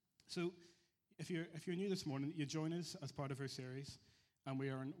So, if you're new this morning, you join us as part of our series, and we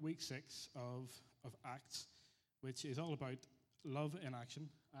are in week 6 of Acts, which is all about love in action.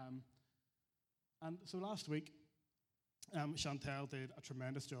 And so last week, Chantel did a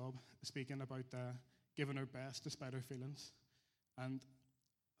tremendous job speaking about giving our best despite our feelings, and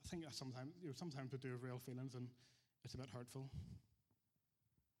I think sometimes we do have real feelings, and it's a bit hurtful.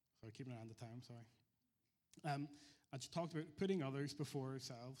 Sorry, keeping an eye on the time. Sorry. And she talked about putting others before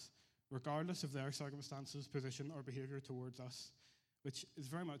ourselves, regardless of their circumstances, position, or behaviour towards us, which is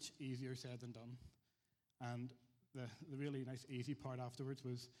very much easier said than done. And the really nice, easy part afterwards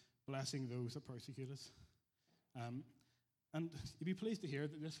was blessing those that persecute us. And you'd be pleased to hear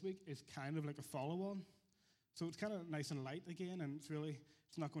that this week is kind of like a follow-on. So it's kind of nice and light again, and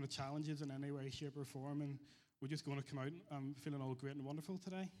it's not going to challenge us in any way, shape, or form, and we're just going to come out feeling all great and wonderful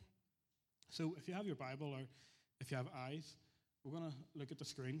today. So if you have your Bible, or if you have eyes, we're going to look at the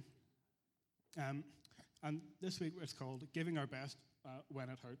screen. And this week it's called Giving Our Best When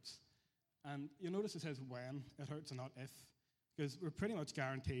It Hurts. And you'll notice it says when it hurts and not if, because we're pretty much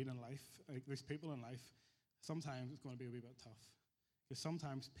guaranteed in life, like there's people in life, sometimes it's going to be a wee bit tough. Because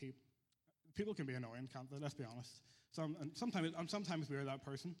sometimes people can be annoying, can't they? Let's be honest. Sometimes we're that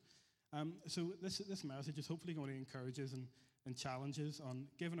person. So this message is hopefully going to encourage us and challenge us on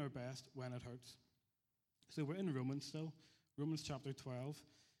giving our best when it hurts. So we're in Romans still, Romans chapter 12,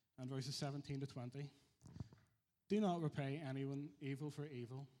 and verses 17 to 20. Do not repay anyone evil for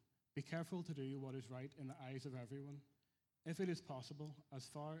evil. Be careful to do what is right in the eyes of everyone. If it is possible, as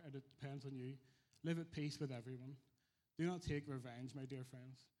far as it depends on you, live at peace with everyone. Do not take revenge, my dear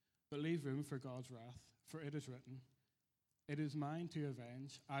friends, but leave room for God's wrath, for it is written, "It is mine to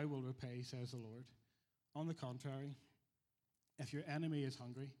avenge, I will repay, says the Lord." On the contrary, if your enemy is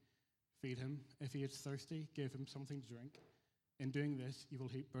hungry, feed him. If he is thirsty, give him something to drink. In doing this, you will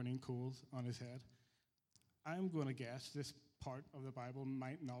heap burning coals on his head. I'm going to guess this part of the Bible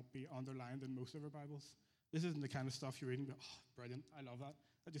might not be underlined in most of our Bibles. This isn't the kind of stuff you're reading, but, oh, brilliant, I love that.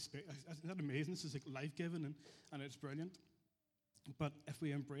 Isn't that amazing? This is like life-giving, and it's brilliant. But if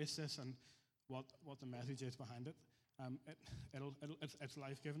we embrace this and what the message is behind it, it's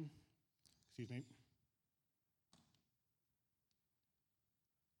life-giving. Excuse me.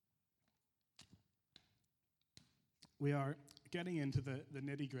 We are getting into the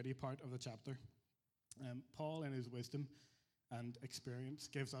nitty-gritty part of the chapter. Paul, in his wisdom and experience,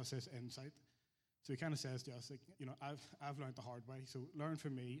 gives us this insight. So he kind of says to us, like, I've learned the hard way, so learn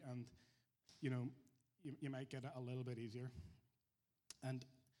from me, and you might get it a little bit easier. And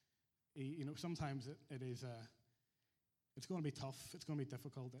sometimes it is it's going to be tough, it's going to be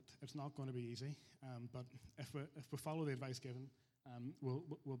difficult, it's not going to be easy. But if we follow the advice given,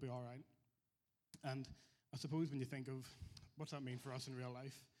 we'll be all right. And I suppose when you think of what's that mean for us in real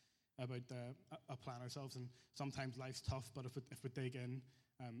life, about applying ourselves, and sometimes life's tough, but if we dig in,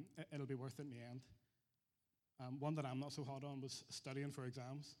 it'll be worth it in the end. One that I'm not so hot on was studying for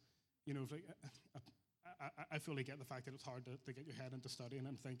exams. I fully get the fact that it's hard to get your head into studying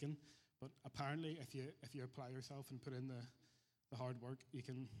and thinking, but apparently if you apply yourself and put in the hard work, you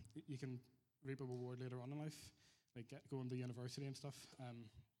can reap a reward later on in life, like going to university and stuff.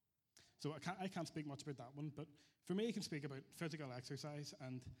 So I can't speak much about that one, but for me, I can speak about physical exercise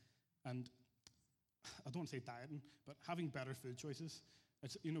and I don't want to say dieting, but having better food choices.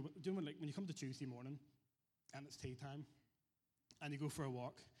 It's doing like when you come to Tuesday morning and it's tea time, and you go for a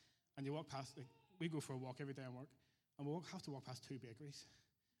walk, and you walk past. Like, we go for a walk every day at work, and we have to walk past 2 bakeries,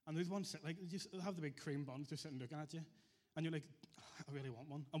 and there's one like just have the big cream buns just sitting looking at you, and you're like, oh, I really want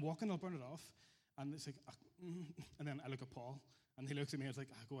one. I'm walking, I'll burn it off, and it's like, and then I look at Paul, and he looks at me and it's like,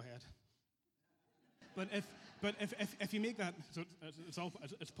 go ahead. But if you make that, so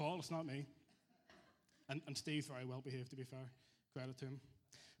it's Paul, it's not me. And Steve's very well behaved, to be fair. Credit to him.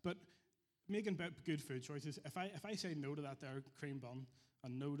 But making good food choices, if I say no to that there cream bun,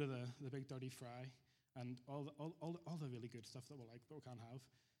 and no to the big dirty fry, and all the really good stuff that we like but we can't have,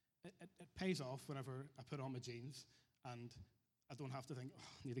 it pays off whenever I put on my jeans and I don't have to think, oh,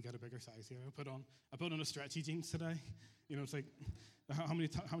 I need to get a bigger size here. I put on a stretchy jeans today. It's like, how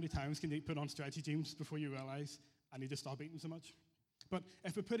many times can you put on stretchy jeans before you realize I need to stop eating so much? But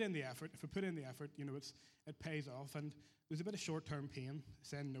if we put in the effort, it pays off, and there's a bit of short-term pain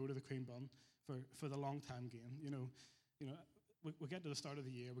saying no to the cream bun for the long-time gain. We get to the start of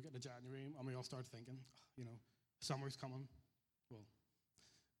the year, we get to January, and we all start thinking, summer's coming. Well,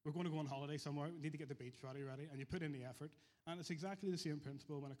 we're going to go on holiday somewhere. We need to get the beach ready, and you put in the effort. And it's exactly the same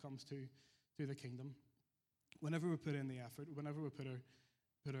principle when it comes to the kingdom. Whenever we put in the effort, whenever we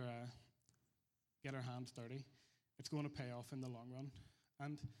get our hands dirty, it's going to pay off in the long run.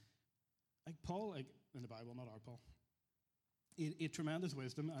 And like Paul, like in the Bible, not our Paul, he had tremendous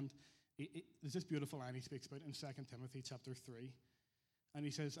wisdom, and there's this beautiful line he speaks about in 2 Timothy chapter 3, and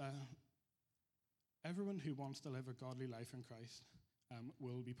he says, everyone who wants to live a godly life in Christ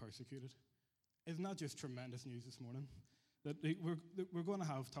will be persecuted. Isn't that just tremendous news this morning? That we're going to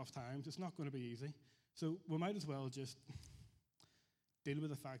have tough times. It's not going to be easy. So we might as well just deal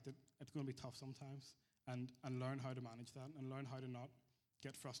with the fact that it's going to be tough sometimes, and learn how to manage that, and learn how to not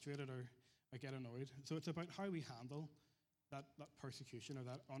get frustrated or get annoyed. So it's about how we handle that persecution or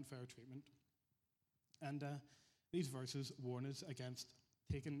that unfair treatment. And these verses warn us against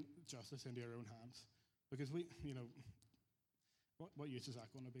taking justice into our own hands. Because what use is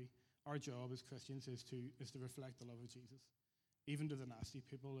that going to be? Our job as Christians is to reflect the love of Jesus, even to the nasty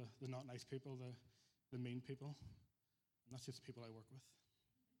people, the not nice people, the mean people. And that's just the people I work with.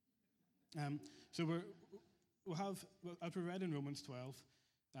 So as we read in Romans 12,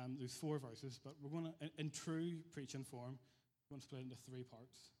 there's 4 verses, but we're going to, in true preaching form, we're going to split it into 3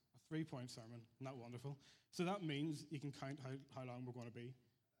 parts. A 3-point sermon. Isn't that wonderful? So that means you can count how long we're going to be.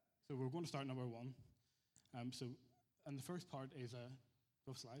 So we're going to start number 1. And the first part is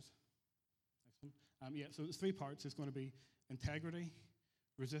go slides. Next one. So it's 3 parts. It's going to be integrity,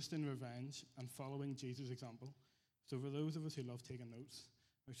 resisting revenge, and following Jesus' example. So for those of us who love taking notes,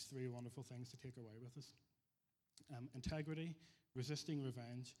 there's 3 wonderful things to take away with us. Integrity, resisting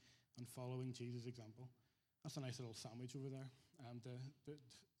revenge, and following Jesus' example. That's a nice little sandwich over there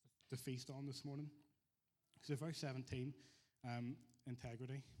to feast on this morning. So verse 17,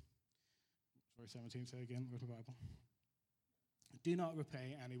 integrity. Verse 17, say again, with the Bible. Do not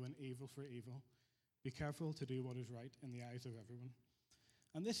repay anyone evil for evil. Be careful to do what is right in the eyes of everyone.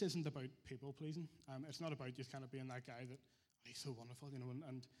 And this isn't about people pleasing. It's not about just kind of being that guy that, oh, he's so wonderful,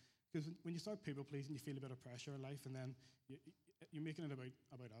 and because when you start people pleasing, you feel a bit of pressure in life, and then you're making it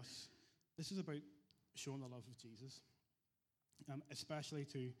about us. This is about showing the love of Jesus, especially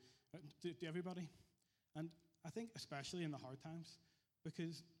to everybody. And I think especially in the hard times,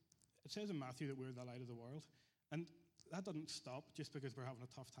 because it says in Matthew that we're the light of the world, and that doesn't stop just because we're having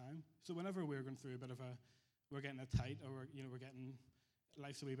a tough time. So whenever we're going through we're getting it tight, or we're getting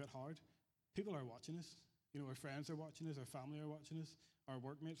life's a wee bit hard, people are watching us. Our friends are watching us, our family are watching us, our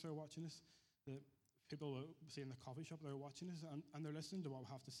workmates are watching us, the people we see in the coffee shop, they're watching us, and they're listening to what we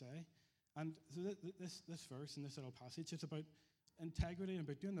have to say. And so this verse and this little passage, it's about integrity and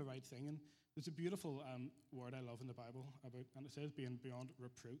about doing the right thing. And there's a beautiful word I love in the Bible and it says being beyond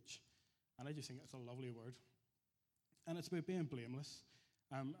reproach. And I just think it's a lovely word. And it's about being blameless.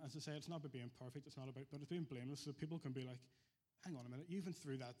 As I say, it's not about being perfect, but it's being blameless, so people can be like, hang on a minute, you even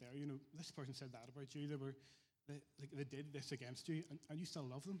threw that there. This person said that about you. They did this against you, and you still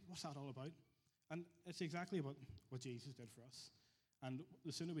love them. What's that all about? And it's exactly what Jesus did for us. And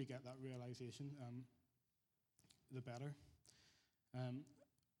the sooner we get that realization, the better.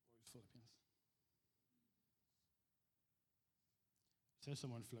 Where's Philippians? It says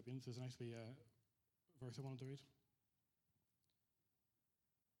somewhere in Philippians. There's a nice wee verse I wanted to read.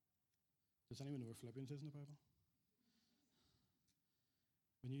 Does anyone know where Philippians is in the Bible?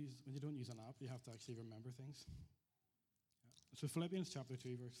 When you don't use an app, you have to actually remember things. So Philippians chapter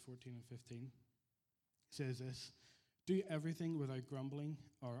 2, verse 14 and 15 says this: do everything without grumbling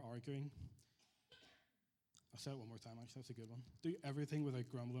or arguing. I'll say it one more time, actually, that's a good one. Do everything without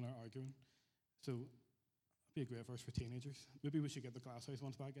grumbling or arguing. So that'd be a great verse for teenagers. Maybe we should get the Glass House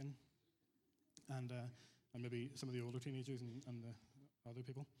ones back in. And maybe some of the older teenagers and the other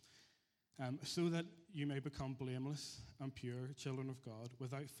people. So that you may become blameless and pure children of God,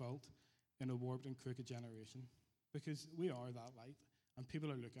 without fault, in a warped and crooked generation. Because we are that light, and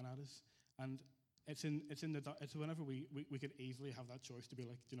people are looking at us. And it's whenever we could easily have that choice to be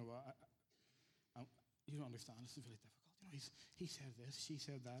like, you know what, you don't understand, this is really difficult. He said this, she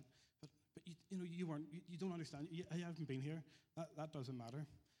said that, but you don't understand. You haven't been here. That doesn't matter.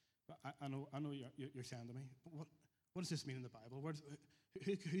 But I know you're saying to me, but what does this mean in the Bible?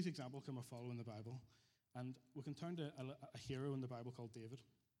 Whose example can we follow in the Bible? And we can turn to a hero in the Bible called David.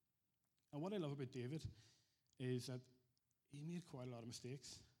 And what I love about David is that he made quite a lot of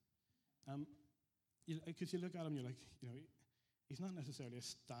mistakes. Because you look at him, you're like, he's not necessarily a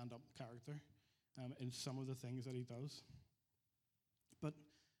stand-up character in some of the things that he does. But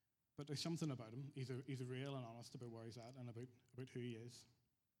there's something about him. He's real and honest about where he's at and about who he is.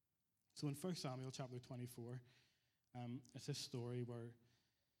 So in 1 Samuel chapter 24, it's this story where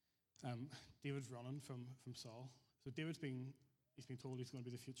David's running from Saul. So he's been told he's going to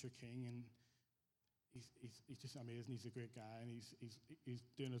be the future king, and he's just amazing. He's a great guy, and he's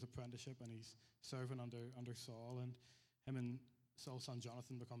doing his apprenticeship, and he's serving under Saul, and him and Saul's son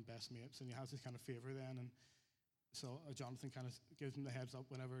Jonathan become best mates, and he has this kind of favor then. And so Jonathan kind of gives him the heads up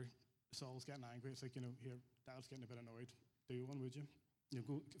whenever Saul's getting angry. It's like, here, Dad's getting a bit annoyed. Do one, would you?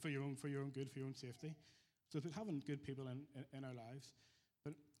 Go for your own good, for your own safety. So it's about having good people in our lives.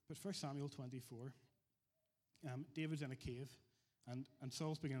 But 1 Samuel 24, David's in a cave, and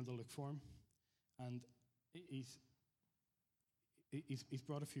Saul's beginning to look for him, and he's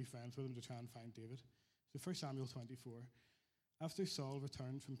brought a few friends with him to try and find David. So 1 Samuel 24, after Saul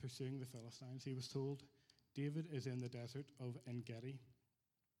returned from pursuing the Philistines, he was told, David is in the desert of En-Gedi.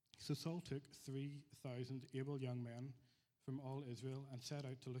 So Saul took 3,000 able young men from all Israel and set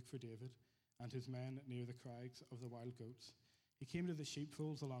out to look for David and his men near the crags of the wild goats. He came to the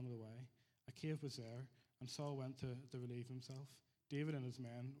sheepfolds along the way. A cave was there, and Saul went to relieve himself. David and his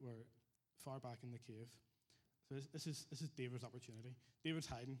men were far back in the cave. So this is David's opportunity. David's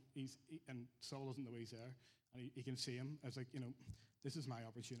hiding, and Saul doesn't know he's there, and he can see him as like, this is my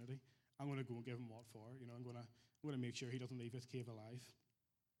opportunity. I'm going to go and give him what for. I'm going to make sure he doesn't leave his cave alive.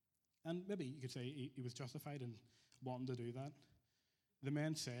 And maybe you could say he was justified in wanting to do that. The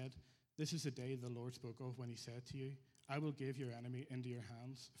men said, this is the day the Lord spoke of when he said to you, I will give your enemy into your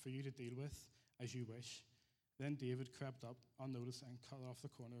hands for you to deal with as you wish. Then David crept up unnoticed and cut off the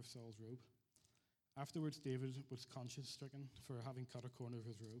corner of Saul's robe. Afterwards, David was conscience-stricken for having cut a corner of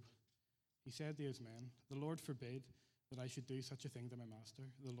his robe. He said to his men, the Lord forbid that I should do such a thing to my master,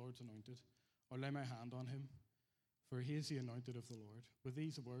 the Lord's anointed, or lay my hand on him, for he is the anointed of the Lord. With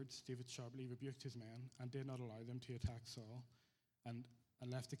these words, David sharply rebuked his men and did not allow them to attack Saul, and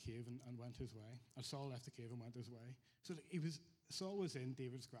left the cave and went his way. And Saul left the cave and went his way. So Saul was in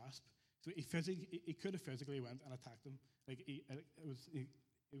David's grasp. So he could have physically went and attacked him. It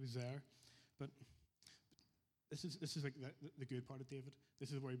was there. But this is like the good part of David.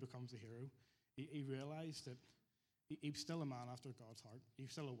 This is where he becomes the hero. He realized that he's still a man after God's heart.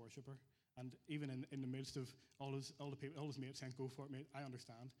 He's still a worshipper. And even in the midst of all his mates saying, go for it, mate, I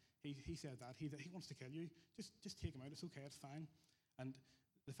understand. He said that. He wants to kill you. Just take him out. It's okay. It's fine. And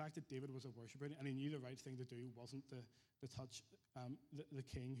the fact that David was a worshipper and he knew the right thing to do wasn't to touch the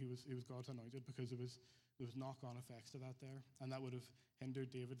king who was God's anointed, because there was knock-on effects to that there. And that would have hindered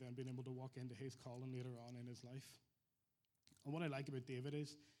David then being able to walk into his calling later on in his life. And what I like about David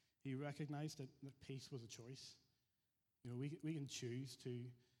is he recognized that peace was a choice. We can choose to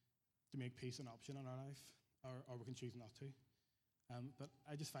make peace an option in our life, or we can choose not to. But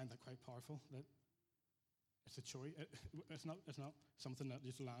I just find that quite powerful, that it's a choice. It's not something that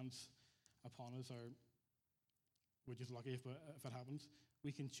just lands upon us, or we're just lucky if it happens.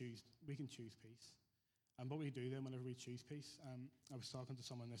 We can choose peace. And what we do then whenever we choose peace, I was talking to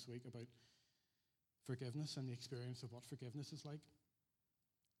someone this week about forgiveness and the experience of what forgiveness is like.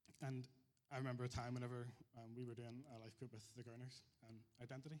 And I remember a time whenever we were doing a life group with the Gurners,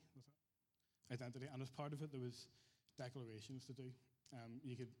 identity, was it? Identity. And as part of it, there was declarations to do.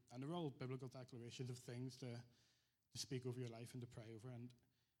 And they're all biblical declarations of things to speak over your life and to pray over. And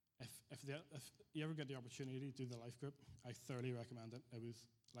if you ever get the opportunity to do the life group, I thoroughly recommend it. It was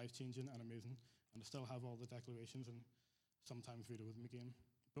life-changing and amazing. And I still have all the declarations and sometimes read it with them again.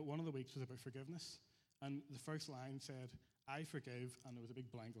 But one of the weeks was about forgiveness. And the first line said, I forgive, and there was a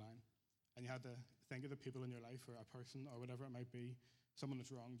big blank line. And you had to think of the people in your life, or a person, or whatever it might be, someone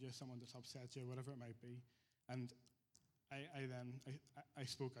that's wronged you, someone that's upset you, whatever it might be. And I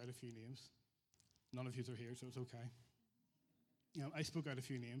spoke out a few names. None of you are here, so it's okay. I spoke out a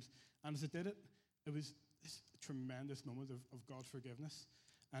few names. And as I did it, it was this tremendous moment of God's forgiveness.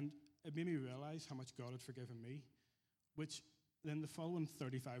 And it made me realize how much God had forgiven me, which then the following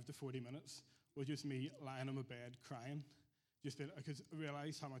 35 to 40 minutes was just me lying on my bed crying. Just because I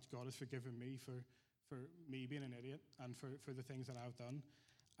realized how much God has forgiven me for me being an idiot and for the things that I've done.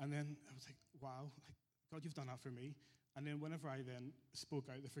 And then I was like, wow, God, you've done that for me. And then whenever I then spoke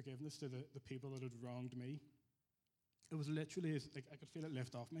out the forgiveness to the people that had wronged me, it was literally like I could feel it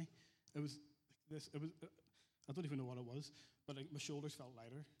lift off me. It was like this. It was I don't even know what it was, but like my shoulders felt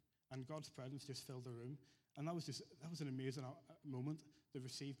lighter, and God's presence just filled the room. And that was an amazing moment to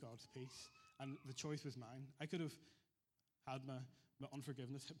receive God's peace. And the choice was mine. I could have had my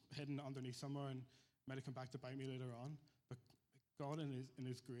unforgiveness hidden underneath somewhere and might have come back to bite me later on. But God, in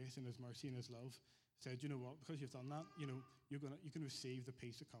His grace and His mercy and His love, said, you know what? Because you've done that, you can receive the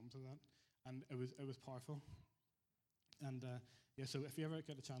peace that comes with that. And it was powerful. And so if you ever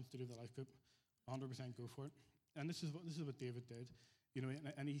get a chance to do the life group, 100% go for it. And this is what David did,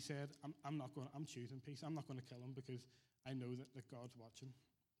 and he said, I'm choosing peace. I'm not going to kill him because I know that God's watching.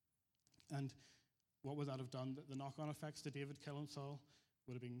 And what would that have done? The knock-on effects to David killing Saul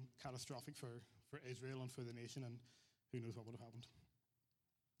would have been catastrophic for Israel and for the nation. And who knows what would have happened.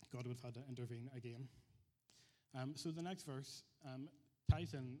 God would have had to intervene again. So the next verse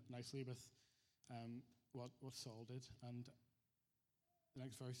ties in nicely with what Saul did. And the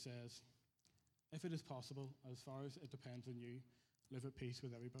next verse says, if it is possible, as far as it depends on you, live at peace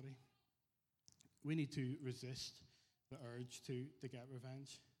with everybody. We need to resist the urge to get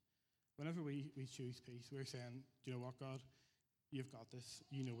revenge. Whenever we choose peace, we're saying, do you know what, God? You've got this.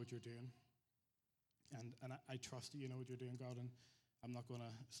 You know what you're doing. And I trust that you know what you're doing, God, and I'm not going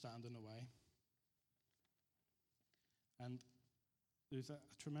to stand in the way. And there's a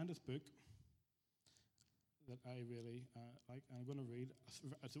tremendous book that I really like. I'm going to read.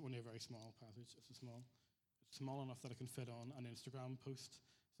 It's only a very small passage. It's small enough that I can fit on an Instagram post.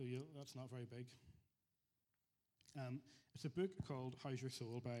 So that's not very big. It's a book called How's Your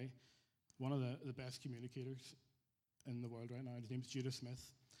Soul by one of the best communicators in the world right now. His name's Judah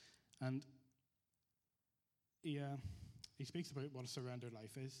Smith. And he speaks about what a surrendered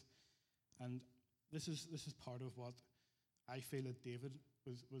life is. And this is part of what I feel that David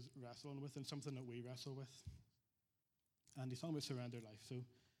was wrestling with, and something that we wrestle with. And he's talking about surrendered life. So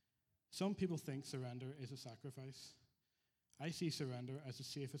some people think surrender is a sacrifice. I see surrender as the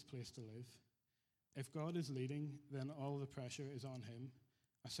safest place to live. If God is leading, then all the pressure is on him.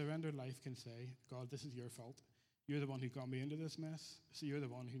 A surrendered life can say, God, this is your fault. You're the one who got me into this mess, so you're the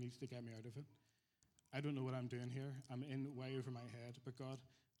one who needs to get me out of it. I don't know what I'm doing here. I'm in way over my head, but God,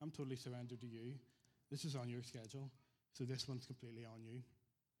 I'm totally surrendered to you. This is on your schedule, so this one's completely on you.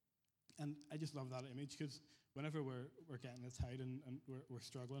 And I just love that image, because whenever we're getting it tight and we're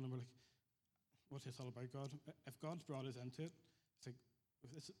struggling and we're like, what's this all about, God? If God's brought us into it, it's like,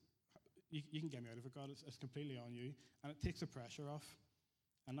 you can get me out of it, God. It's completely on you. And it takes the pressure off.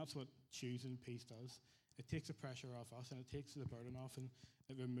 And that's what choosing peace does. It takes the pressure off us, and it takes the burden off, and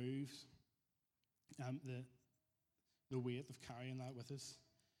it removes the weight of carrying that with us.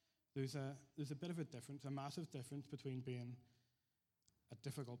 There's a bit of a difference, a massive difference between being a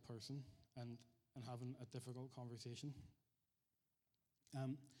difficult person and having a difficult conversation.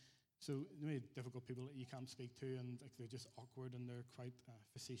 So maybe difficult people that you can't speak to, and like they're just awkward, and they're quite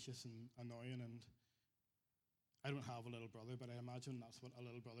facetious and annoying. And I don't have a little brother, but I imagine that's what a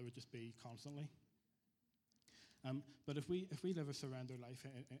little brother would just be constantly. But if we live a surrendered life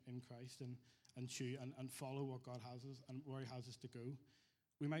in Christ and follow what God has us and where He has us to go,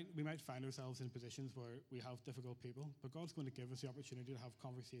 we might find ourselves in positions where we have difficult people, but God's going to give us the opportunity to have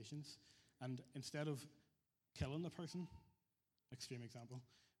conversations. And instead of killing the person, extreme example,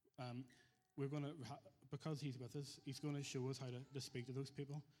 we're going to, because He's with us, He's going to show us how to speak to those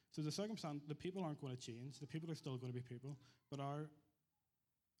people. So the people aren't going to change. The people are still going to be people, but our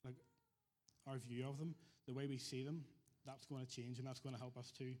view of them, the way we see them, that's going to change, and that's going to help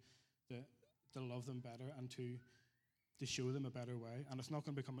us to love them better and to show them a better way. And it's not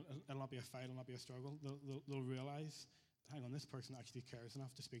going to it'll not be a fight, it'll not be a struggle. They'll realize, hang on, this person actually cares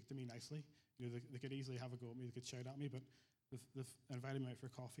enough to speak to me nicely. You know, they could easily have a go at me, they could shout at me, but they've invited me out for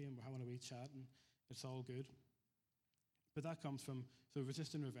coffee, and we're having a wee chat, and it's all good. But that comes from, so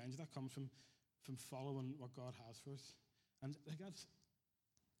resisting revenge, that comes from following what God has for us. And like that's,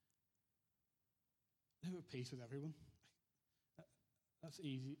 live at peace with everyone. That's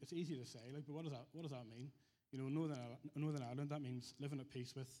easy. It's easy to say, like, but what does that mean? You know, in Northern Ireland, that means living at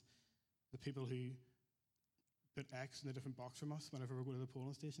peace with the people who put X in a different box from us whenever we go to the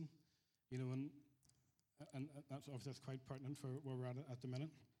polling station. You know, and that's obviously quite pertinent for where we're at the minute.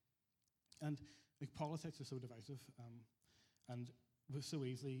 And like politics is so divisive, and we so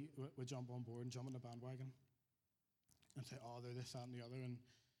easily we jump on board and jump on the bandwagon and say, oh, they're this, that, and the other.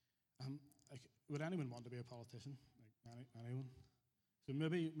 And like, would anyone want to be a politician? Like anyone? So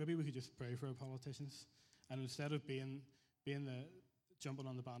maybe we could just pray for our politicians, and instead of being the jumping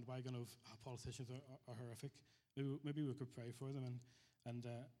on the bandwagon of politicians are horrific, maybe we could pray for them and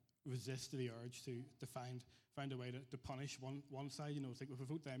resist the urge to find a way to punish one side. You know, it's like if we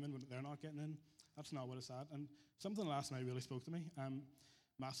vote them in when they're not getting in, that's not what it's at. And something last night really spoke to me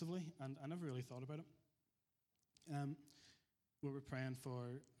massively, and I never really thought about it. We were praying for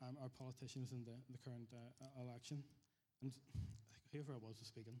our politicians in the current election, and whoever it was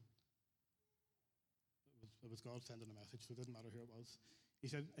speaking, it was God sending a message, so it didn't matter who it was. He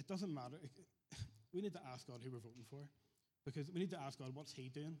said, it doesn't matter. We need to ask God who we're voting for, because we need to ask God, what's He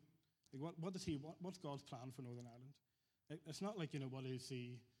doing? Like, what's God's plan for Northern Ireland? It's not like, you know, what is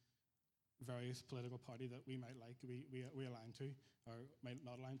the various political party that we might like, we align to, or might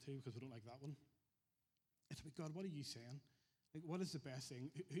not align to because we don't like that one. It's like, God, what are you saying? Like, what is the best thing?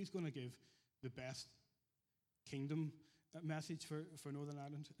 Who's going to give the best kingdom a message for Northern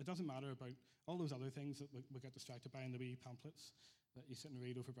Ireland. It doesn't matter about all those other things that we get distracted by in the wee pamphlets that you sit and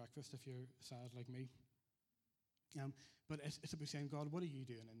read over breakfast if you're sad like me. But it's about saying, God, what are you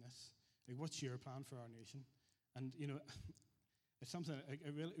doing in this? Like, what's your plan for our nation? And, it's something that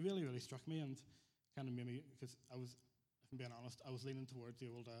it really, really struck me and kind of made me, because I was, if I'm being honest, I was leaning towards the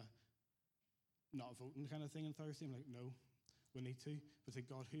old not voting kind of thing on Thursday. I'm like, no, we need to. But say,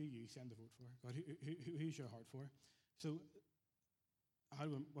 God, who you send to vote for? God, who's your heart for? So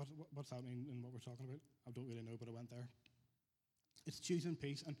what's that mean in what we're talking about? I don't really know, but I went there. It's choosing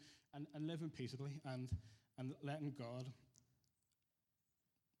peace and living peaceably and letting God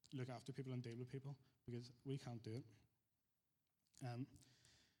look after people and deal with people, because we can't do it.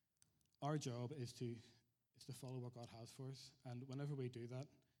 Our job is to follow what God has for us, and whenever we do that,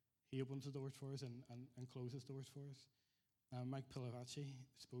 He opens the doors for us and closes doors for us. Mike Pilavachi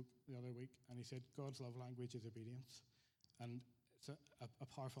spoke the other week, and he said God's love language is obedience, and it's a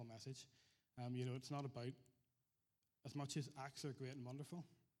powerful message. It's not about, as much as acts are great and wonderful,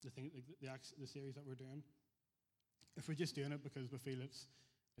 the series that we're doing, if we're just doing it because we feel it's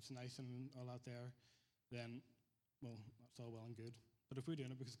nice and all out there, then, well, that's all well and good. But if we're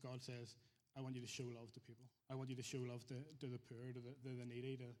doing it because God says, I want you to show love to people, I want you to show love to the poor, to the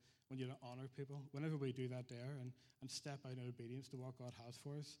needy, I want you to honour people, whenever we do that there and step out in obedience to what God has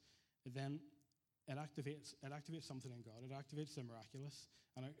for us, then it activates something in God. It activates the miraculous,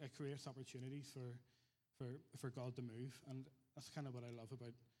 and it creates opportunities for God to move. And that's kind of what I love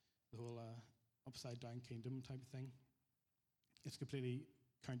about the whole upside down kingdom type of thing. It's completely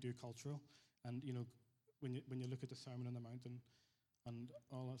countercultural, and when you look at the Sermon on the Mount and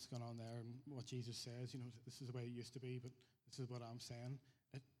all that's going on there, and what Jesus says, this is the way it used to be, but this is what I'm saying.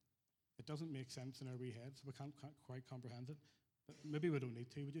 It doesn't make sense in our wee heads. We can't quite comprehend it. But maybe we don't need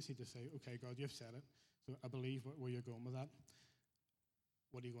to. We just need to say, okay, God, you've said it, so I believe where you're going with that.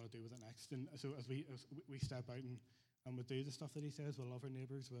 What are you going to do with it next? And so as we step out and we do the stuff that He says, we love our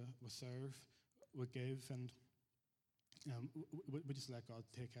neighbours, we serve, we give, and we just let God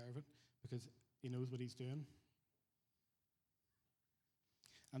take care of it, because He knows what He's doing.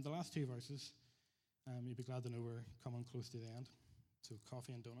 And the last two verses, you'll be glad to know we're coming close to the end. So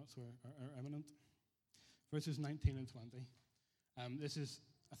coffee and donuts are imminent. Verses 19 and 20. I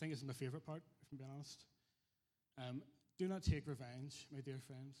think this is my favourite part, if I'm being honest. Do not take revenge, my dear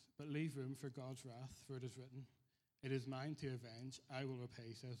friends, but leave room for God's wrath, for it is written, it is mine to avenge, I will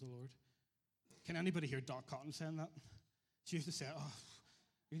repay, says the Lord. Can anybody hear Doc Cotton saying that? She used to say,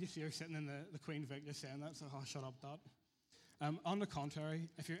 you just hear her sitting in the Queen Vic just saying that, so shut up, Dot. On the contrary,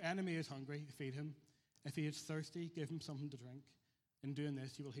 if your enemy is hungry, feed him. If he is thirsty, give him something to drink. In doing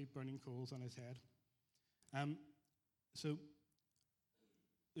this, you will heap burning coals on his head. So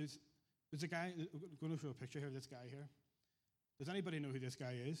there's a guy, I'm going to show a picture here of this guy here. Does anybody know who this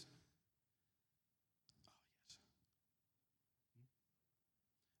guy is? Oh,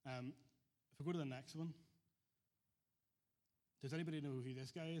 yes. If we go to the next one, does anybody know who this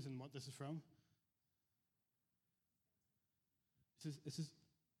guy is and what this is from? This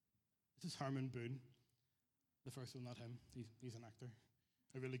is Herman Boone, the first one, not him. He's an actor,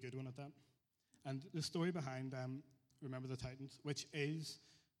 a really good one at that. And the story behind Remember the Titans, which is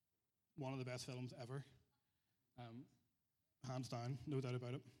one of the best films ever, hands down, no doubt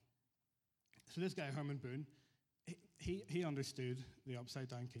about it. So this guy, Herman Boone, he understood the upside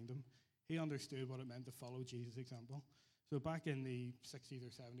down kingdom. He understood what it meant to follow Jesus' example. So back in the 60s or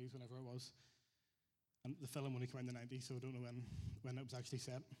 70s, whenever it was, and the film only came out in the 90s, so I don't know when it was actually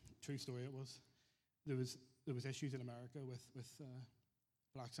set. True story it was. There was issues in America with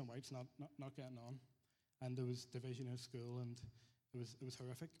blacks and whites not getting on, and there was division in school, and it was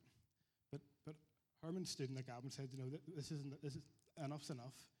horrific. But Herman stood in the gap and said, this is enough's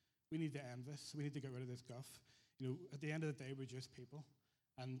enough. We need to end this. We need to get rid of this guff. At the end of the day, we're just people.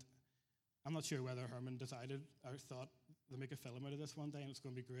 And I'm not sure whether Herman decided or thought they'll make a film out of this one day and it's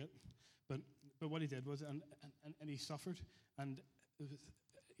going to be great. But what he did was, and he suffered, and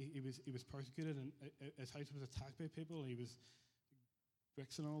he was persecuted, and his house was attacked by people. He was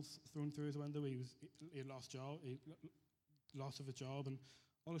bricks and all thrown through his window. He had lost loss of a job, and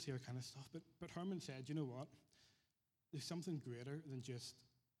all this here kind of stuff. But Herman said, you know what? There's something greater than just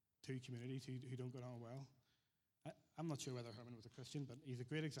two communities who don't get on well. I'm not sure whether Herman was a Christian, but he's a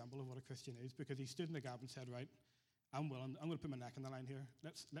great example of what a Christian is, because he stood in the gap and said, right, I'm willing. I'm going to put my neck on the line here.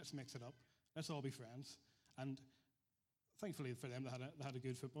 Let's mix it up. Let's all be friends. And thankfully for them, they had a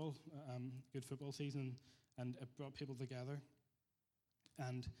good football season, and it brought people together.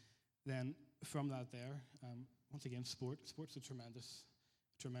 And then from that there, once again, sport's a tremendous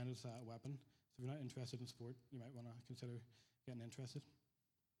weapon. It's If you're not interested in sport, you might want to consider getting interested.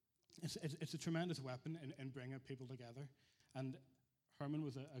 It's a tremendous weapon in bringing people together, and Herman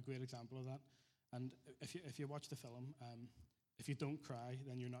was a great example of that. And if you watch the film, if you don't cry,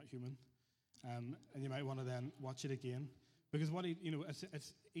 then you're not human, and you might want to then watch it again, because what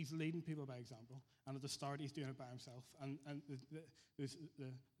he's leading people by example. And at the start, he's doing it by himself, and there's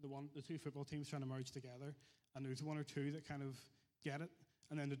the two football teams trying to merge together, and there's one or two that kind of get it,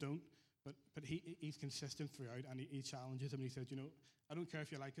 and then they don't. But he's consistent throughout, and he challenges them. And he said, I don't care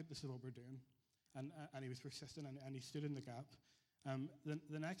if you like it. This is what we're doing, and he was persistent, and he stood in the gap.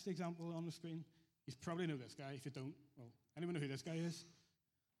 The next example on the screen, you probably know this guy. If you don't, well, anyone know who this guy is?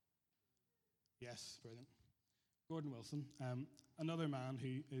 Yes, brilliant. Gordon Wilson, another man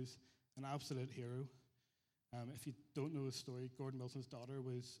who is an absolute hero. If you don't know his story, Gordon Wilson's daughter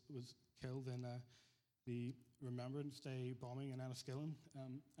was killed in the Remembrance Day bombing in Enniskillen,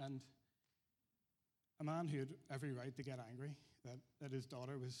 and a man who had every right to get angry that his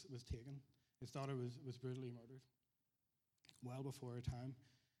daughter was taken. His daughter was brutally murdered well before her time.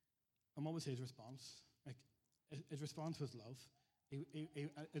 And what was his response? His response was love.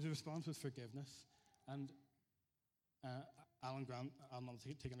 His response was forgiveness. And Alan Grant, I'm not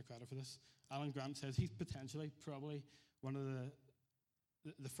taking the credit for this, Alan Grant says he's potentially probably one of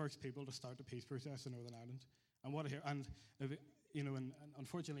the first people to start the peace process in Northern Ireland. And what a hero. And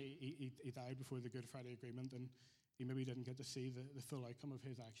unfortunately he died before the Good Friday Agreement, and he maybe didn't get to see the full outcome of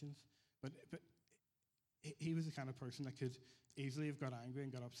his actions. But he was the kind of person that could easily have got angry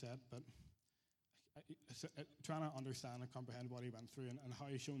and got upset, but trying to understand and comprehend what he went through and how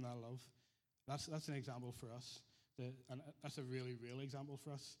he's shown that love, that's an example for us. And that's a really real example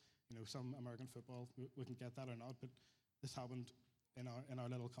for us. Some American football wouldn't get that or not, but this happened in our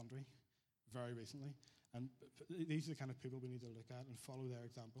little country very recently. And these are the kind of people we need to look at and follow their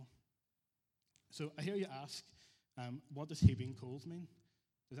example. So I hear you ask, what does heaping coals mean?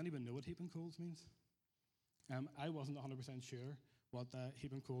 Does anyone know what heaping coals means? I wasn't 100% sure what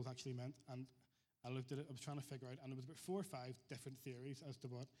heaping coals actually meant, and I looked at it, I was trying to figure out, and there was about 4 or 5 different theories as to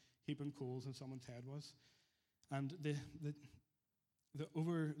what heaping coals in someone's head was. And the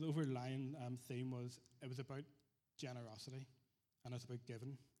overlying theme was, it was about generosity, and it's about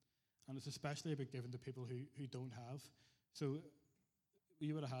giving. And it's especially about giving to people who don't have. So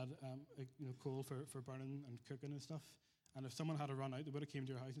you would have had coal for burning and cooking and stuff. And if someone had a run out, they would have came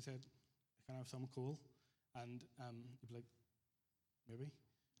to your house and said, "Can I have some coal?" And you'd be like, "Maybe.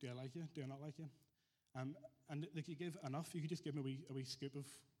 Do I like you? Do I not like you?" And they could give enough. You could just give them a wee scoop of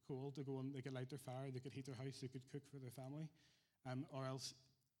coal to go on. They could light their fire. They could heat their house. They could cook for their family. Or else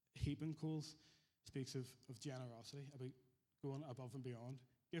heaping coals speaks of generosity, about going above and beyond,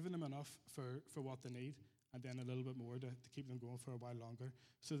 giving them enough for what they need, and then a little bit more to keep them going for a while longer,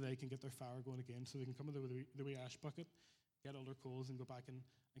 so they can get their fire going again, so they can come with the wee ash bucket, get all their coals, and go back and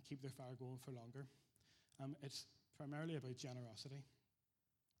keep their fire going for longer. It's primarily about generosity.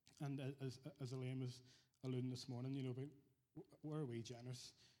 And as Elaine was alluding this morning, about where are we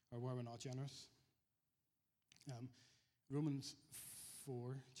generous or where we're not generous. Romans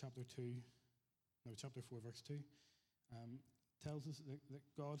 4, chapter 4, verse 2, tells us that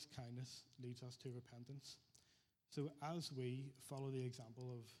God's kindness leads us to repentance. So as we follow the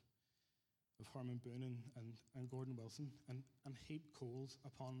example of Harmon Boone and Gordon Wilson and heap coals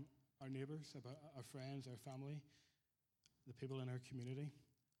upon our neighbours, about our friends, our family, the people in our community,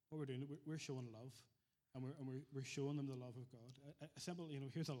 what we're doing, we're showing love, and we're showing them the love of God. A simple,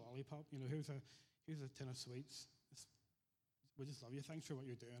 here's a lollipop, here's a tin of sweets. We just love you. Thanks for what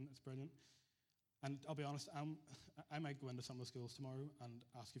you're doing. It's brilliant. And I'll be honest, I might go into some of the schools tomorrow and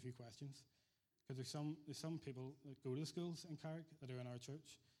ask a few questions, because there's some people that go to the schools in Carrick that are in our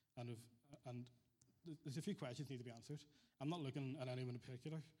church, and there's a few questions that need to be answered. I'm not looking at anyone in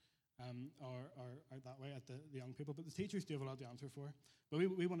particular, or out that way at the young people, but the teachers do have a lot to answer for. But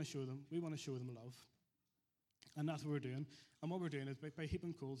we want to show them. We want to show them love, and that's what we're doing. And what we're doing is by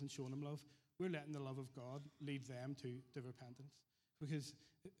heaping coals and showing them love, we're letting the love of God lead them to repentance, because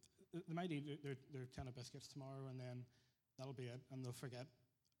they might eat their tin of biscuits tomorrow, and then that'll be it, and they'll forget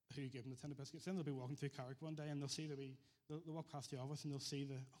who gave them the tin of biscuits. Then they'll be walking through Carrick one day, and they'll see they'll walk past the office, and they'll see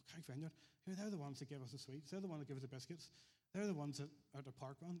Carrick Vineyard. They're the ones that give us the sweets. They're the ones that give us the biscuits. They're the ones that are at the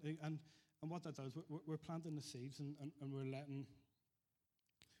park run. And what that does, we're planting the seeds, and we're letting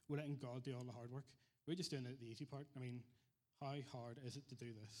God do all the hard work. We're just doing the easy part. I mean, how hard is it to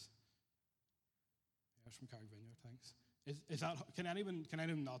do this? Yes, from Carrick Vineyard, thanks. Is that, can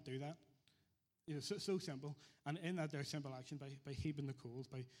anyone not do that? So simple. And in that, there's simple action by heaping the coals,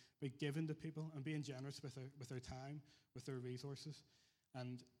 by giving to people and being generous with their time, with their resources.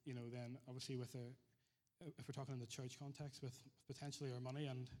 And, then obviously if we're talking in the church context, with potentially our money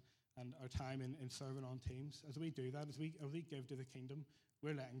and our time in serving on teams, as we do that, as we give to the kingdom,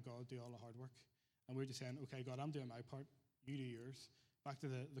 we're letting God do all the hard work. And we're just saying, okay, God, I'm doing my part, you do yours. Back to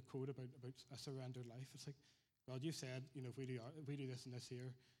the quote about a surrendered life. It's like, God, you said, if we do this and this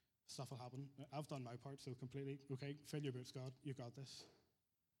here, stuff will happen. I've done my part, so completely, okay, fill your boots, God, you've got this.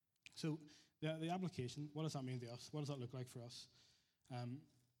 So the application, what does that mean to us? What does that look like for us?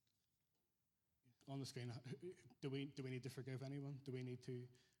 On the screen, do we need to forgive anyone? Do we need to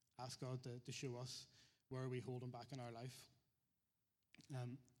ask God to show us where are we holding back in our life?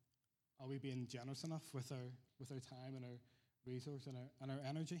 Are we being generous enough with our time and our resource and our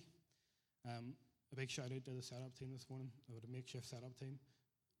energy? A big shout out to the setup team this morning, or the makeshift setup team.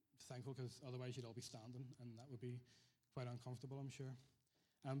 Thankful, because otherwise you'd all be standing, and that would be quite uncomfortable, I'm sure.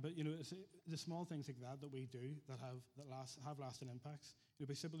 But it's the small things like that we do that have lasting impacts.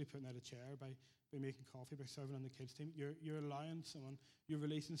 By simply putting out a chair, by making coffee, by serving on the kids team, you're allowing someone, you're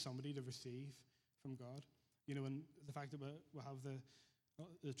releasing somebody to receive from God. And the fact that we have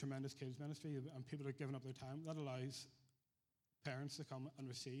the tremendous kids ministry and people are giving up their time, that allows parents to come and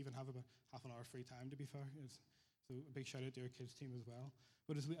receive and have about half an hour free time, to be fair. So a big shout out to our kids team as well.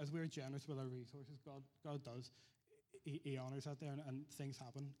 But as we're generous with our resources, God does. He honours that there, and things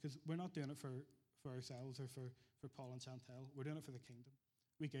happen, because we're not doing it for ourselves or for Paul and Chantel. We're doing it for the kingdom.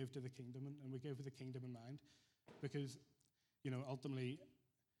 We gave to the kingdom, and we gave with the kingdom in mind, because ultimately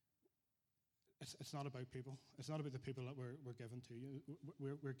it's not about people. It's not about the people that we're given to.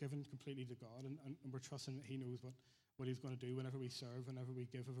 We're given completely to God, and we're trusting that He knows what He's going to do whenever we serve, whenever we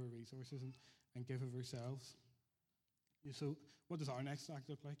give of our resources and give of ourselves. So what does our next act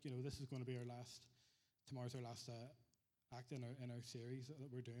look like? This is going to be tomorrow's our last act in our series that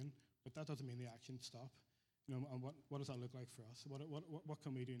we're doing, but that doesn't mean the actions stop. And what does that look like for us? What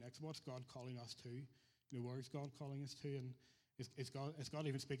can we do next? What's God calling us to? Where is God calling us to? And is God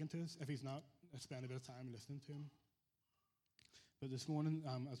even speaking to us? If He's not, spend a bit of time listening to Him. But this morning,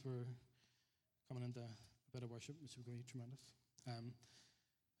 as we're coming into a bit of worship, which is going to be tremendous,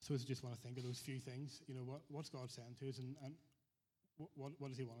 so I just want to think of those few things. What's God saying to us, and what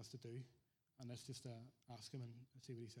does He want us to do? And let's just ask Him and see what He says.